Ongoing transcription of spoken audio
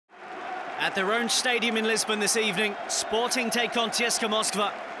At their own stadium in Lisbon this evening, Sporting take on CSKA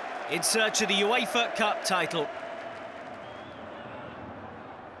Moskva in search of the UEFA Cup title.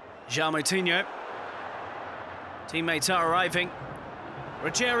 João Moutinho. Teammates are arriving.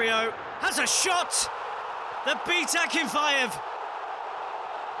 Rogerio has a shot that beats Akinfeev.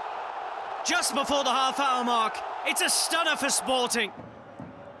 Just before the half-hour mark, it's a stunner for Sporting.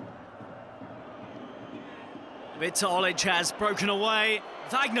 Victor Olic has broken away.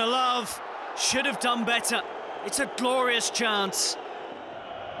 Wagner Love should have done better. It's a glorious chance.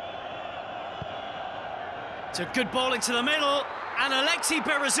 It's a good ball into the middle, and Alexei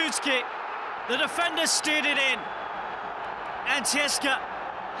Berezutski, the defender, steered it in. And CSKA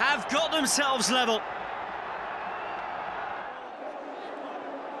have got themselves level.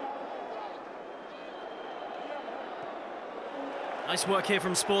 Nice work here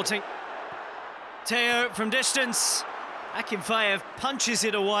from Sporting. Teo from distance. Akinfeev punches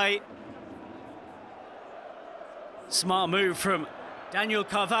it away. Smart move from Daniel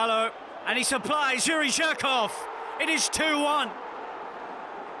Carvalho. And he supplies Yuri Zhirkov. It is 2-1.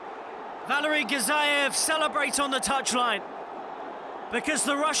 Valery Gazayev celebrates on the touchline because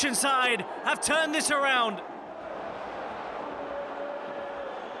the Russian side have turned this around.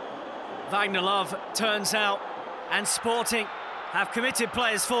 Wagner Love turns out, and Sporting have committed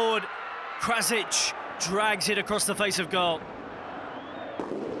players forward. Krasic drags it across the face of goal.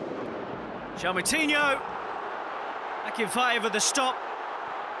 João Moutinho. Akinfeev with the stop.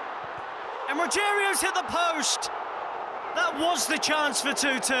 And Rogerio's hit the post. That was the chance for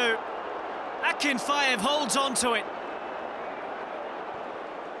 2-2. Akinfeev holds on to it.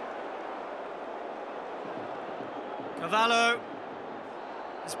 Carvalho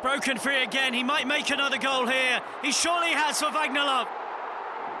is broken free again. He might make another goal here. He surely has for Wagner Love.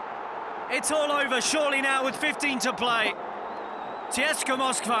 It's all over surely now with 15 to play. CSKA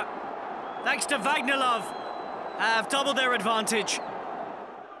Moskva, thanks to Wagner Love, have doubled their advantage.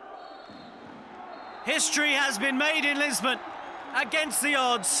 History has been made in Lisbon against the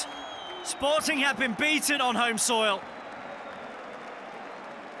odds. Sporting have been beaten on home soil.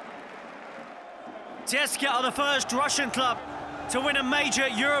 CSKA are the first Russian club to win a major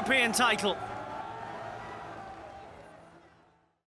European title.